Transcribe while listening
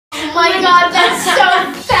my god, that's so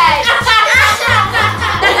fat!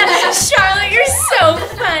 Charlotte, you're so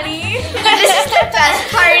funny. This is the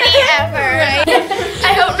best party ever. Right?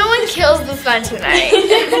 I hope no one kills the fun tonight.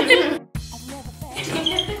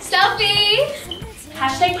 Selfie!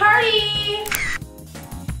 Hashtag party!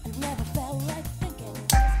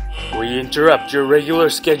 We interrupt your regular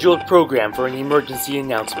scheduled program for an emergency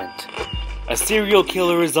announcement. A serial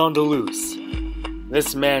killer is on the loose.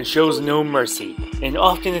 This man shows no mercy and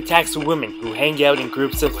often attacks women who hang out in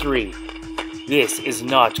groups of 3. This is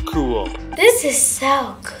not cool. This is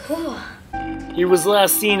so cool. He was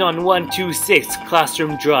last seen on 126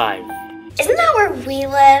 Classroom Drive. Isn't that where we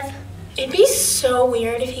live? It'd be so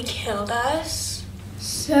weird if he killed us.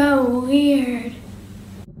 So weird.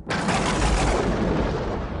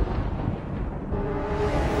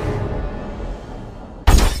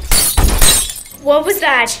 What was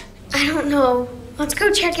that? I don't know. Let's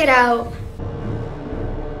go check it out.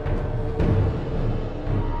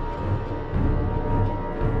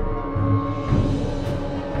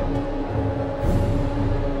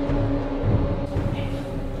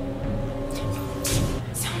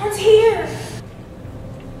 Someone's here.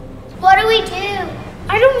 What do we do?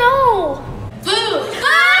 I don't know. Boo!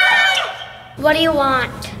 Ah! What do you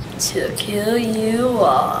want? To kill you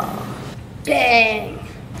all. Bang.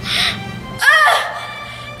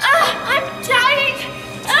 I'm dying!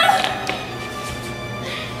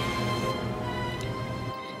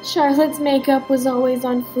 Charlotte's makeup was always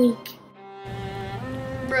on fleek.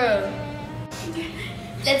 Bro.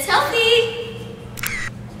 Let's selfie!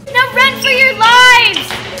 Now run for your lives!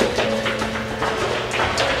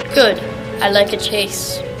 Good. I like a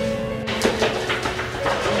chase.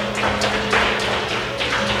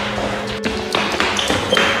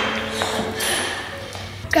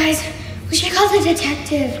 Guys, we should call the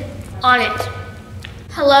detective. On it.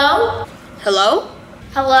 Hello? Hello?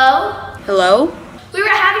 Hello? Hello? We were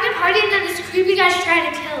having a party and then this creepy guy's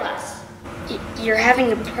trying to kill us. You're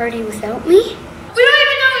having a party without me? We don't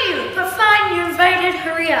even know you, but fine, you're invited,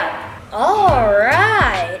 hurry up. All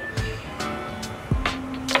right.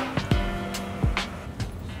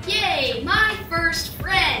 Yay, my first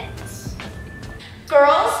friends.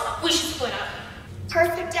 Girls, we should split up.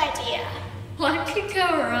 Perfect idea. What could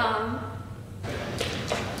go wrong?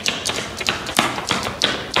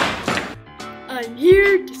 I'm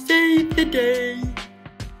here to save the day.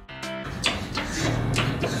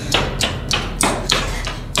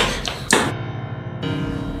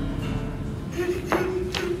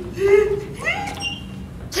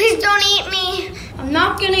 Please don't eat me. I'm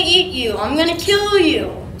not gonna eat you. I'm gonna kill you.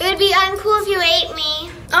 It would be uncool if you ate me.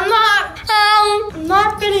 I'm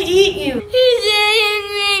not gonna eat you. He's eating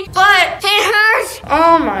me. But It hurts.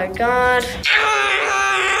 oh my god.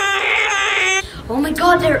 Oh my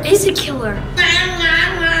god, there is a killer.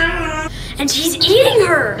 And he's eating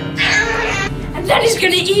her. And then he's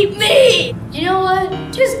gonna eat me. You know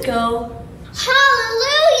what? Just go.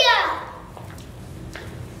 Hallelujah.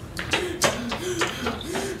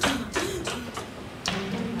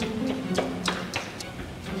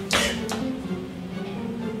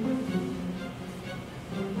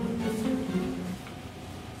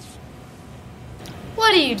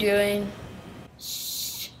 What are you doing?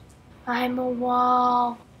 I'm a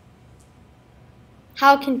wall.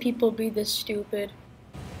 How can people be this stupid?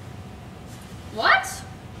 What?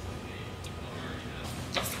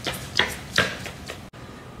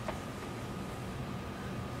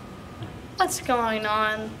 What's going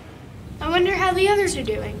on? I wonder how the others are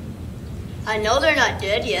doing. I know they're not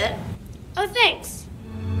dead yet. Oh, thanks.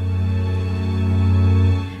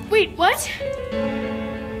 Wait, what?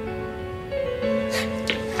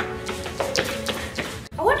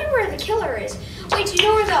 I wonder where the killer is. Wait, do you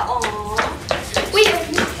know where the Wait, where's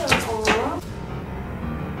the killer?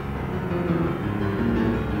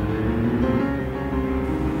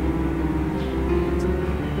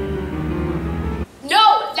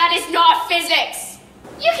 No, that is not physics.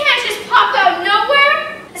 You can't just pop out of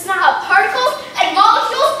nowhere. That's not how particles and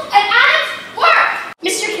molecules and atoms work.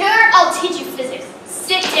 Mr. Killer, I'll teach you physics.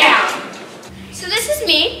 Sit down. So this is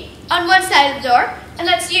me on one side of the door, and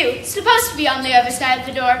that's you, supposed to be on the other side of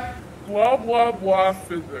the door. Blah, blah, blah,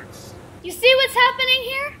 physics. You see what's happening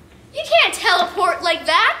here? You can't teleport like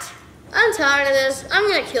that. I'm tired of this. I'm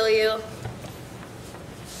gonna kill you.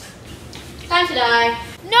 Time to die.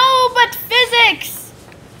 No, but physics.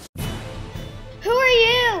 Who are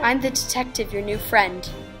you? I'm the detective, your new friend.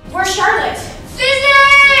 We're Charlotte.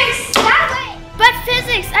 Physics! That way. But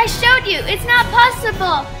physics, I showed you. It's not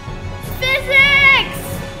possible. Physics!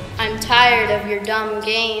 I'm tired of your dumb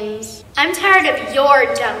games. I'm tired of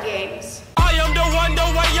your dumb games. I am the one, the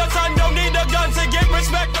way your son don't need a gun to get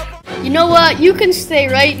respect. You know what? You can stay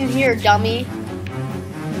right in here, dummy.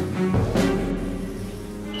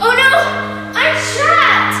 Oh no! I'm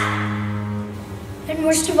trapped! And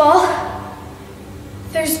worst of all,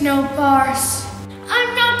 there's no bars.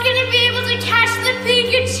 I'm not gonna be able to catch the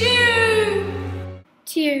Pikachu!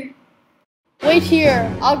 Tear. Wait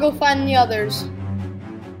here. I'll go find the others.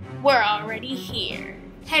 We're already here.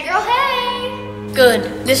 Hey girl, hey!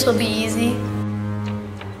 Good. This'll be easy.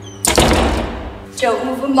 Don't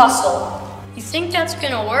move a muscle. You think that's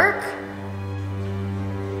gonna work?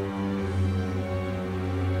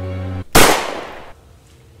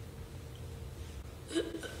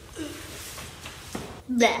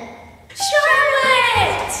 Charlotte!